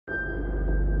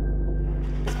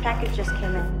Package just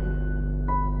came in.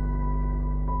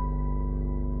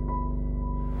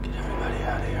 Get everybody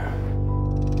out of here.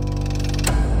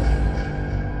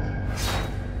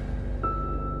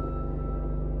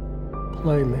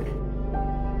 Play me.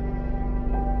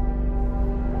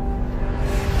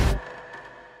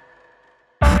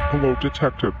 Hello,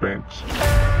 Detective Banks.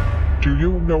 Do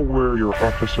you know where your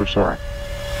officers are?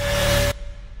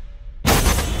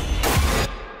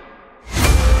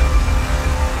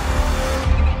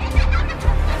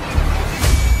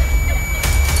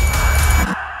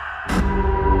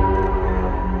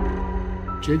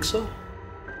 Jigsaw?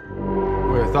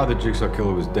 Wait, I thought the Jigsaw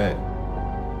Killer was dead.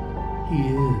 He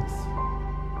is.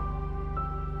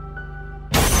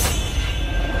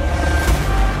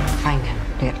 Find him.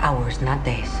 They're hours, not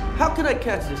days. How can I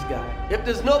catch this guy? If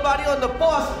there's nobody on the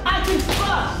force, I can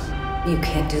bust! You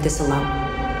can't do this alone.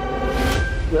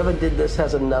 Whoever did this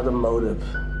has another motive.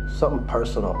 Something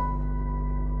personal.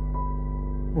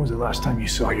 When was the last time you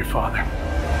saw your father?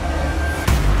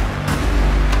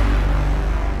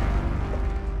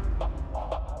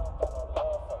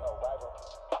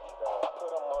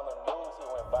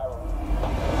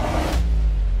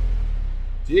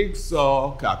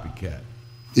 Jigsaw copycat.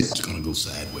 This is gonna go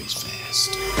sideways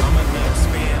fast. I'm a left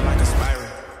spin like a spiral.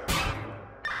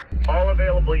 All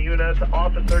available units,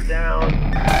 officer down.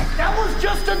 That was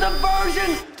just a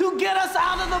diversion to get us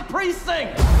out of the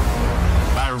precinct!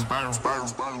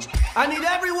 I need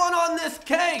everyone on this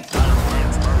case!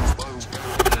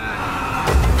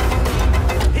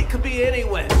 He could be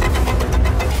anywhere.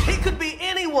 He could be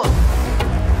anyone.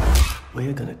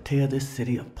 We're gonna tear this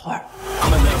city apart.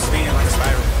 I'm a left spin like a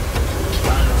spiral.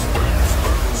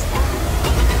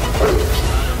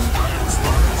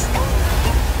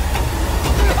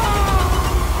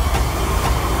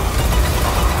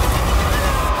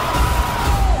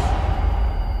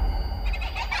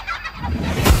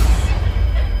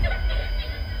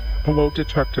 Hello,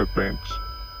 Detective Banks.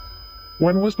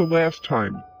 When was the last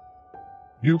time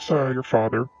you saw your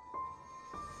father?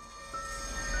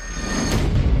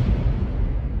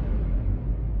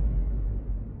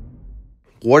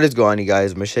 What is going on, you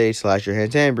guys? Machete Slasher here,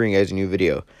 and bringing you guys a new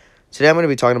video. Today I'm going to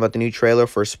be talking about the new trailer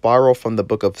for Spiral from the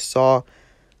Book of Saw.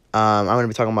 I'm going to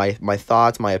be talking about my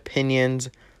thoughts, my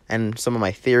opinions, and some of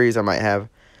my theories I might have.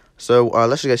 So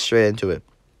let's just get straight into it.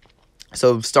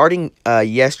 So starting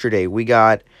yesterday, we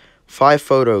got 5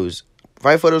 photos.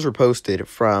 5 photos were posted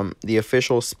from the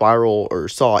official Spiral or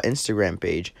Saw Instagram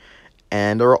page.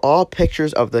 And they're all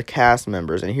pictures of the cast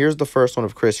members. And here's the first one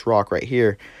of Chris Rock right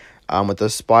here. With the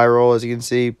Spiral, as you can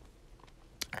see.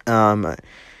 And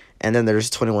then there's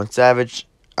 21 Savage.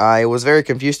 I was very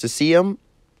confused to see him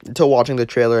until watching the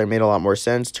trailer. It made a lot more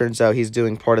sense. Turns out he's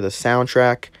doing part of the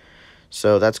soundtrack.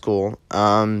 So that's cool.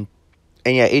 And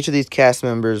yeah, each of these cast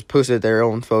members posted their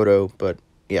own photo. But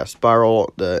yeah,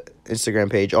 Spiral, the Instagram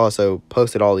page, also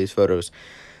posted all these photos.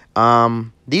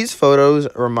 These photos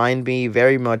remind me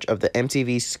very much of the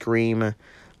MTV Scream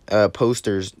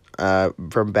posters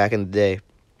from back in the day.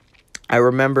 I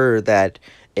remember that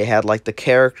it had, like, the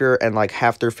character and, like,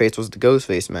 half their face was the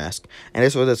Ghostface mask. And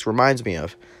this is what this reminds me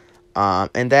of.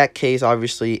 In that case,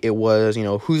 obviously, it was, you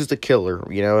know, who's the killer?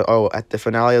 You know, oh, at the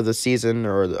finale of the season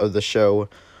or of the show,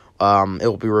 it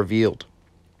will be revealed.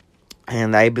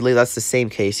 And I believe that's the same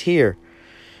case here.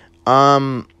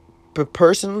 But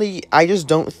personally, I just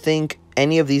don't think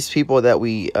any of these people that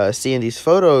we see in these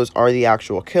photos are the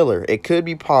actual killer. It could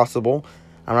be possible.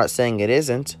 I'm not saying it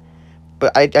isn't.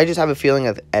 But I just have a feeling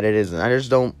that it isn't. I just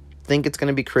don't think it's going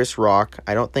to be Chris Rock.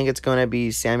 I don't think it's going to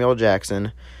be Samuel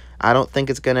Jackson. I don't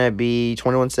think it's going to be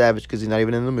 21 Savage because he's not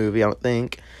even in the movie, I don't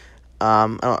think. I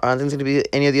don't think it's going to be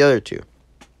any of the other two.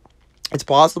 It's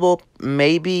possible.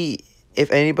 Maybe, if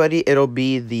anybody, it'll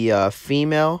be the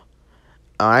female.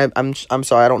 I'm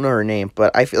sorry, I don't know her name,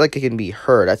 but I feel like it can be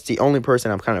her. That's the only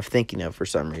person I'm kind of thinking of for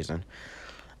some reason.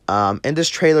 In this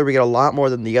trailer, we get a lot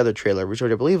more than the other trailer, which I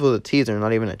believe was a teaser,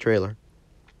 not even a trailer.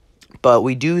 But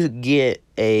we do get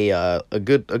a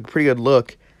pretty good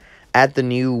look at the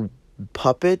new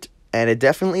puppet, and it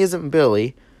definitely isn't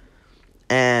Billy.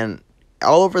 And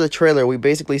all over the trailer, we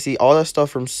basically see all that stuff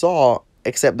from Saw,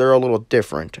 except they're a little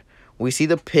different. We see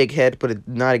the pig head, but it's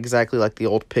not exactly like the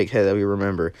old pig head that we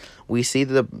remember. We see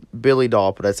the Billy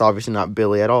doll, but that's obviously not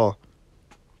Billy at all.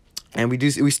 And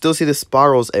we still see the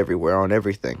spirals everywhere on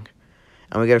everything.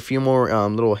 And we get a few more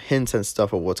little hints and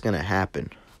stuff of what's going to happen.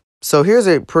 So here's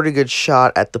a pretty good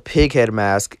shot at the pig head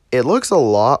mask. It looks a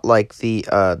lot like the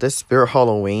this Spirit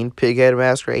Halloween pig head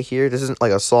mask right here. This isn't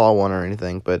like a Saw one or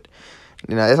anything, but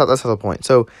you know, that's not the point.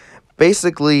 So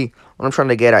basically what I'm trying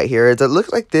to get at here is it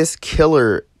looks like this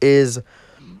killer is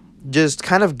just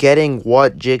kind of getting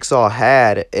what Jigsaw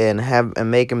had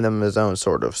and making them his own,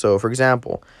 sort of. So, for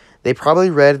example, they probably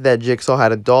read that Jigsaw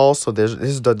had a doll, so this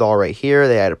is the doll right here.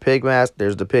 They had a pig mask,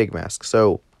 there's the pig mask.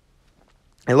 So,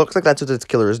 it looks like that's what this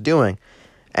killer is doing.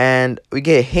 And we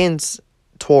get hints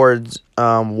towards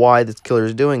why this killer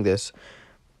is doing this.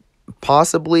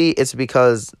 Possibly it's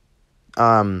because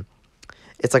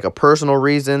it's like a personal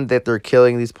reason that they're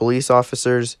killing these police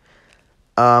officers.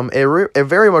 It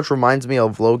very much reminds me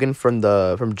of Logan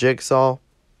from Jigsaw.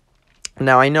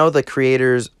 Now, I know the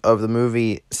creators of the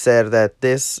movie said that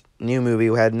this new movie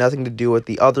had nothing to do with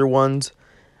the other ones.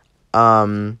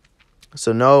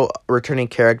 So no returning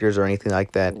characters or anything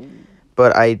like that.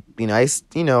 But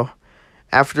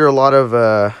after a lot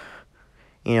of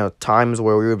times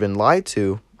where we've been lied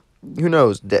to, who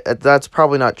knows? That's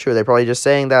probably not true. They're probably just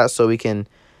saying that so we can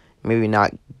maybe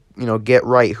not, get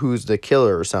right who's the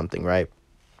killer or something, right?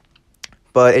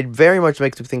 But it very much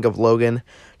makes me think of Logan,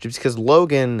 just because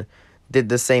Logan did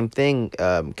the same thing,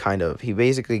 kind of.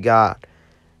 The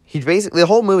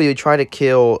whole movie, he tried to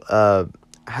kill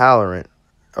Halloran.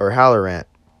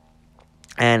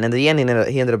 And in the end,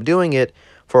 he ended up doing it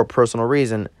for a personal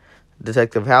reason.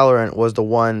 Detective Halloran was the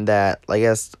one that, I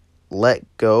guess, let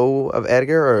go of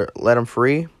Edgar or let him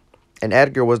free. And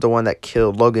Edgar was the one that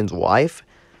killed Logan's wife.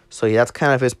 So yeah, that's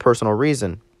kind of his personal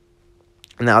reason.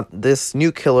 Now, this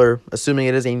new killer, assuming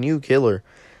it is a new killer,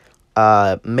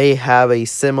 may have a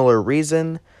similar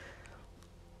reason.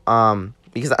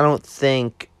 Because I don't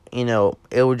think,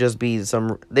 it would just be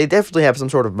they definitely have some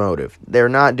sort of motive. They're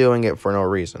not doing it for no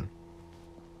reason.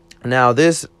 Now,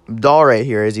 this doll right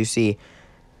here, as you see,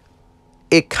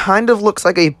 it kind of looks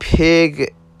like a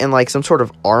pig in like some sort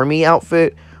of army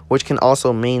outfit, which can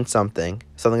also mean something.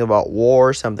 Something about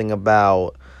war, something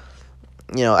about,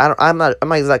 I'm not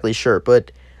exactly sure,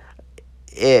 but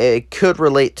it could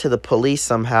relate to the police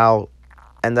somehow,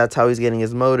 and that's how he's getting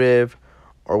his motive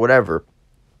or whatever.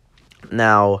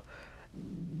 Now,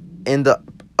 in the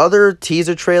other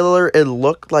teaser trailer, it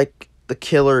looked like the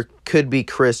killer could be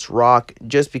Chris Rock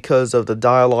just because of the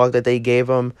dialogue that they gave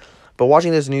him. But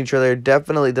watching this new trailer, it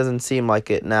definitely doesn't seem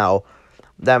like it. Now,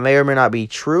 that may or may not be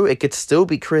true. It could still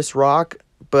be Chris Rock,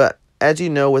 but as you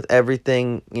know, with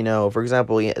everything, for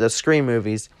example, the Scream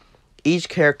movies, each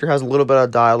character has a little bit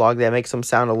of dialogue that makes them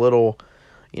sound a little,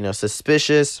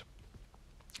 suspicious.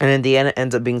 And in the end, it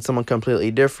ends up being someone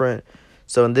completely different.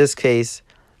 So in this case,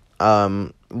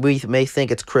 we may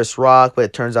think it's Chris Rock, but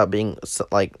it turns out being,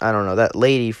 like, I don't know, that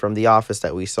lady from The Office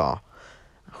that we saw.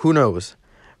 Who knows?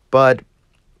 But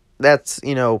that's,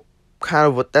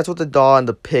 that's what the doll and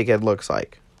the pig head looks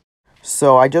like.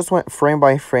 So I just went frame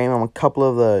by frame on a couple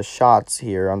of the shots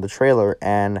here on the trailer,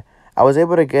 and I was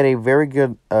able to get a very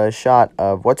good shot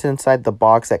of what's inside the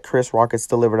box that Chris Rock has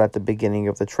delivered at the beginning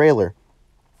of the trailer.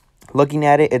 Looking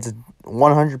at it, it's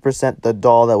 100% the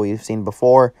doll that we've seen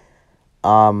before.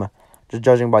 Just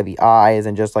judging by the eyes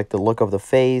and just like the look of the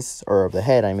face, or of the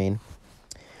head, I mean.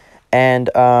 And,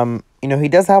 he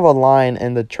does have a line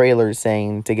in the trailer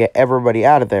saying to get everybody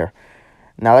out of there.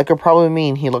 Now, that could probably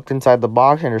mean he looked inside the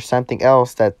box and there's something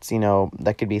else that's,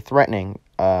 that could be threatening,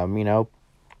 And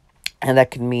that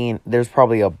could mean there's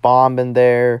probably a bomb in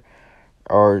there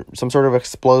or some sort of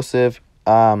explosive.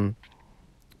 Now,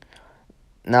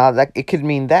 that it could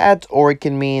mean that, or it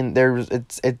can mean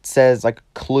it says like a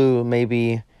clue,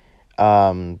 maybe,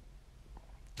 I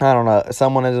don't know,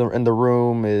 someone is in the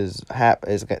room is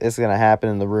gonna happen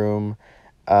in the room,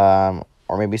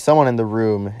 or maybe someone in the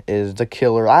room is the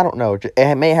killer. I don't know.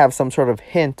 It may have some sort of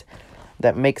hint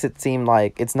that makes it seem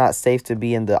like it's not safe to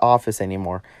be in the office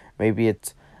anymore. Maybe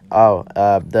it's,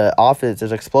 the office,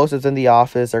 there's explosives in the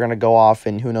office, they're gonna go off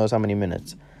in who knows how many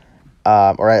minutes,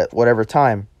 or at whatever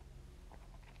time.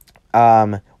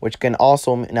 Which can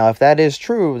also, now if that is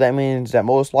true, that means that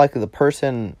most likely the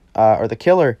person, or the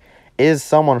killer, is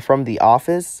someone from the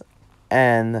office,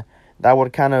 and that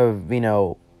would kind of,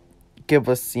 give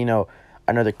us,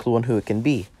 another clue on who it can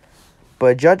be.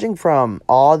 But judging from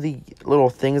all the little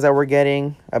things that we're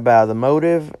getting about the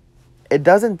motive, it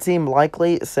doesn't seem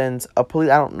likely, since I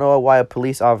don't know why a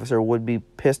police officer would be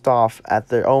pissed off at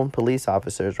their own police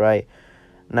officers, right?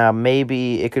 Now,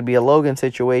 maybe it could be a Logan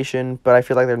situation, but I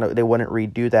feel like they wouldn't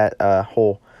redo that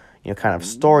whole, kind of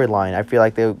storyline. I feel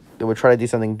like they would try to do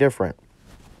something different.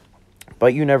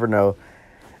 But you never know.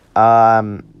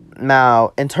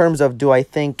 Now, in terms of, do I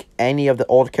think any of the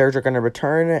old characters are going to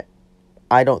return?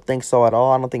 I don't think so at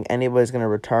all. I don't think anybody's going to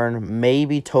return.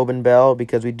 Maybe Tobin Bell,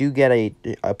 because we do get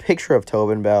a picture of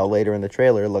Tobin Bell later in the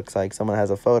trailer. It looks like someone has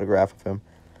a photograph of him.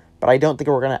 But I don't think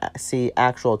we're going to see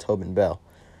actual Tobin Bell.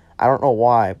 I don't know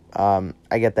why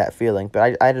I get that feeling,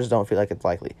 but I just don't feel like it's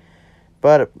likely.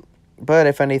 But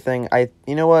if anything,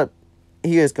 you know what?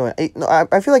 He is going. No,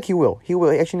 I feel like he will. He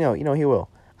will. Actually, no. He will.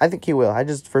 I think he will. I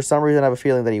just, for some reason, I have a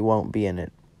feeling that he won't be in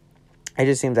it. It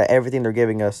just seems that everything they're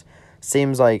giving us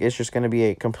seems like it's just going to be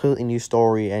a completely new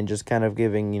story and just kind of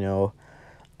giving, just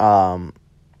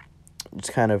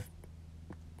kind of,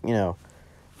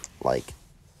 like,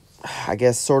 I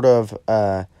guess sort of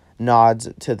nods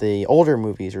to the older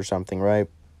movies or something, right?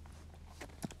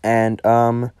 And,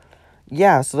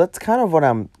 yeah, so that's kind of what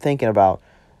I'm thinking about.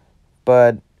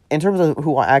 But in terms of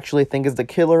who I actually think is the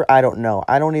killer, I don't know.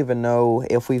 I don't even know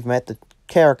if we've met the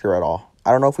character at all.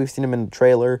 I don't know if we've seen him in the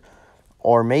trailer,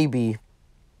 or maybe,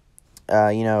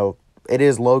 it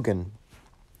is Logan,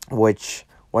 which,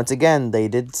 once again, they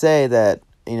did say that,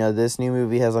 this new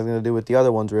movie has nothing to do with the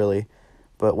other ones, really.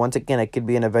 But once again, it could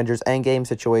be an Avengers Endgame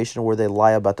situation where they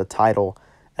lie about the title.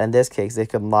 And in this case, they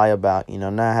could lie about,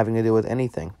 not having to do with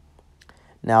anything.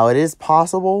 Now, it is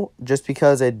possible, just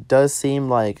because it does seem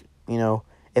like,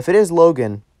 if it is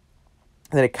Logan,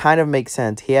 then it kind of makes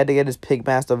sense. He had to get his pig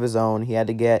mask of his own. He had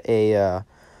to get a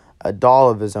doll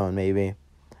of his own, maybe.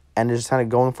 And just kind of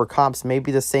going for cops.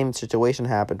 Maybe the same situation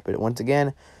happened. But once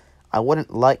again, I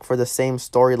wouldn't like for the same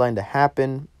storyline to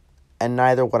happen. And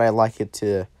neither would I like it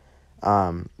to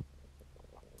kind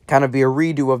of be a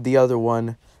redo of the other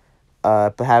one.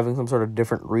 But having some sort of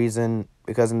different reason.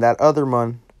 Because in that other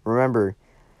one, remember,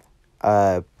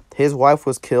 his wife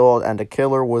was killed and the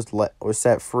killer was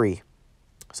set free.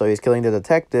 So he's killing the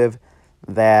detective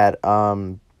that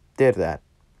did that.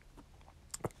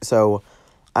 So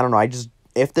I don't know.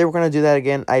 If they were gonna do that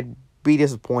again, I'd be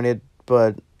disappointed.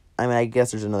 But I mean, I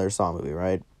guess there's another Saw movie,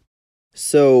 right?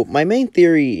 So my main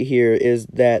theory here is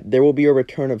that there will be a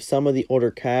return of some of the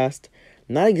older cast.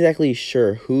 Not exactly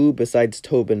sure who besides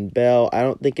Tobin Bell. I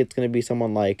don't think it's gonna be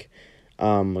someone like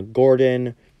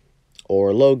Gordon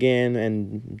or Logan,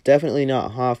 and definitely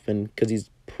not Hoffman, because he's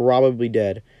probably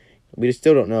dead. We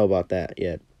still don't know about that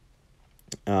yet.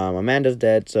 Amanda's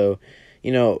dead, so,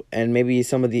 and maybe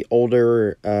some of the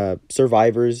older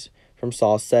survivors from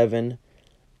Saw 7.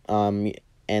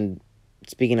 And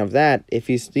speaking of that, if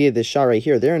you see this shot right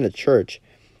here, they're in a church,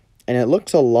 and it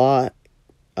looks a lot,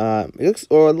 it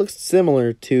looks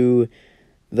similar to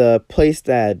the place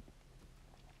that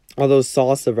all those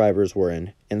Saw survivors were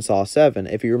in Saw 7.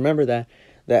 If you remember that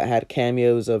had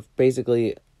cameos of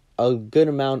basically a good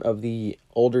amount of the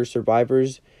older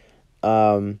survivors.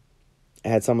 It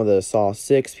had some of the Saw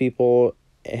 6 people.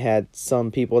 It had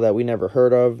some people that we never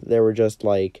heard of. They were just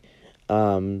like, I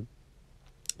don't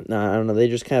know, they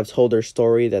just kind of told their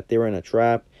story that they were in a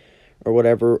trap or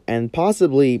whatever. And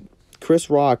possibly Chris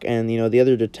Rock and, the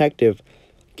other detective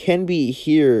can be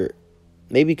here.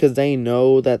 Maybe because they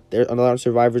know that a lot of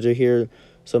survivors are here,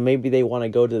 so maybe they want to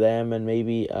go to them and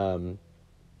maybe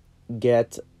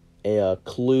get a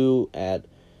clue at,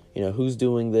 who's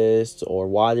doing this or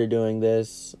why they're doing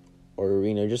this, or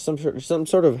just some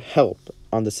sort of help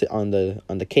on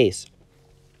the case.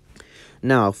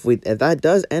 Now, if that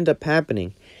does end up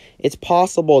happening, it's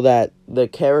possible that the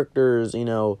characters,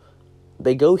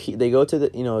 they go to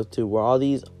the to where all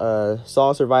these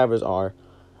Saw survivors are,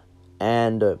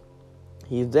 and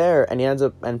he's there, and he ends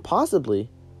up, and possibly,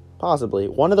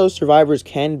 one of those survivors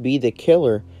can be the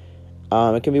killer.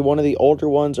 It can be one of the older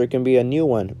ones, or it can be a new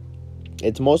one.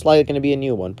 It's most likely going to be a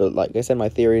new one, but like I said, my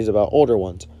theory is about older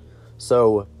ones.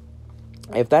 So,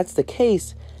 if that's the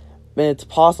case, then it's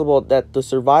possible that the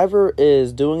survivor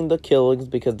is doing the killings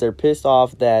because they're pissed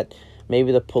off that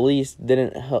maybe the police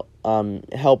didn't help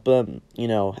them,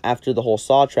 after the whole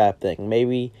Saw trap thing.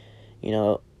 Maybe,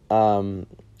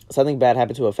 something bad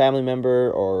happened to a family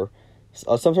member or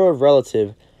some sort of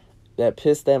relative that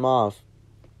pissed them off,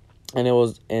 and it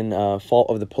was in fault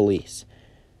of the police.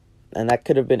 And that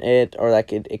could have been it, or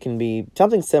it can be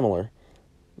something similar.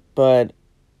 But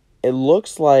it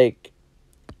looks like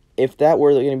if that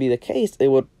were going to be the case, it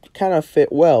would kind of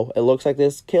fit well. It looks like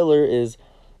this killer is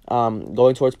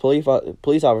going towards police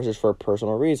officers for a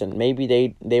personal reason.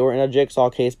 Maybe they were in a Jigsaw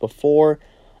case before,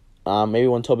 maybe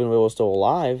when Tobin Bell was still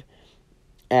alive,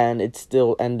 and they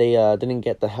didn't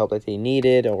get the help that they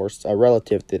needed, or a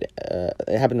relative did.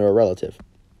 It happened to a relative.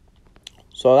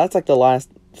 So that's like the last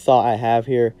thought I have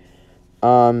here.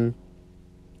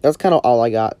 That's kind of all I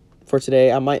got for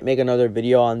today. I might make another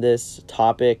video on this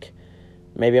topic.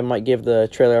 Maybe I might give the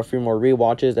trailer a few more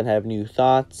rewatches and have new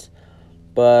thoughts.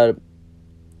 But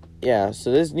yeah,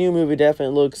 so this new movie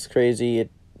definitely looks crazy.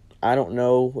 I don't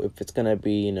know if it's gonna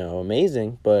be,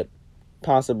 amazing, but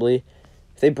possibly.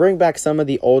 If they bring back some of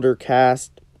the older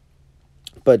cast,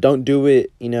 but don't do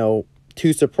it,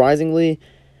 too surprisingly,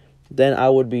 then I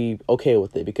would be okay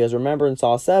with it. Because remember in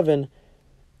Saw 7,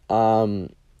 who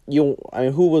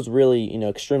was really,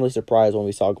 extremely surprised when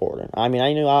we saw Gordon? I mean,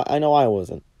 I know I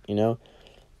wasn't,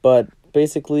 But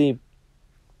basically,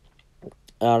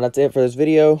 that's it for this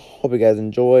video. Hope you guys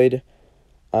enjoyed.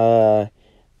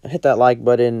 Hit that like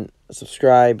button,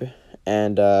 subscribe,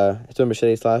 and it's been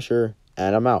Machete Slasher,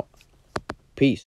 and I'm out. Peace.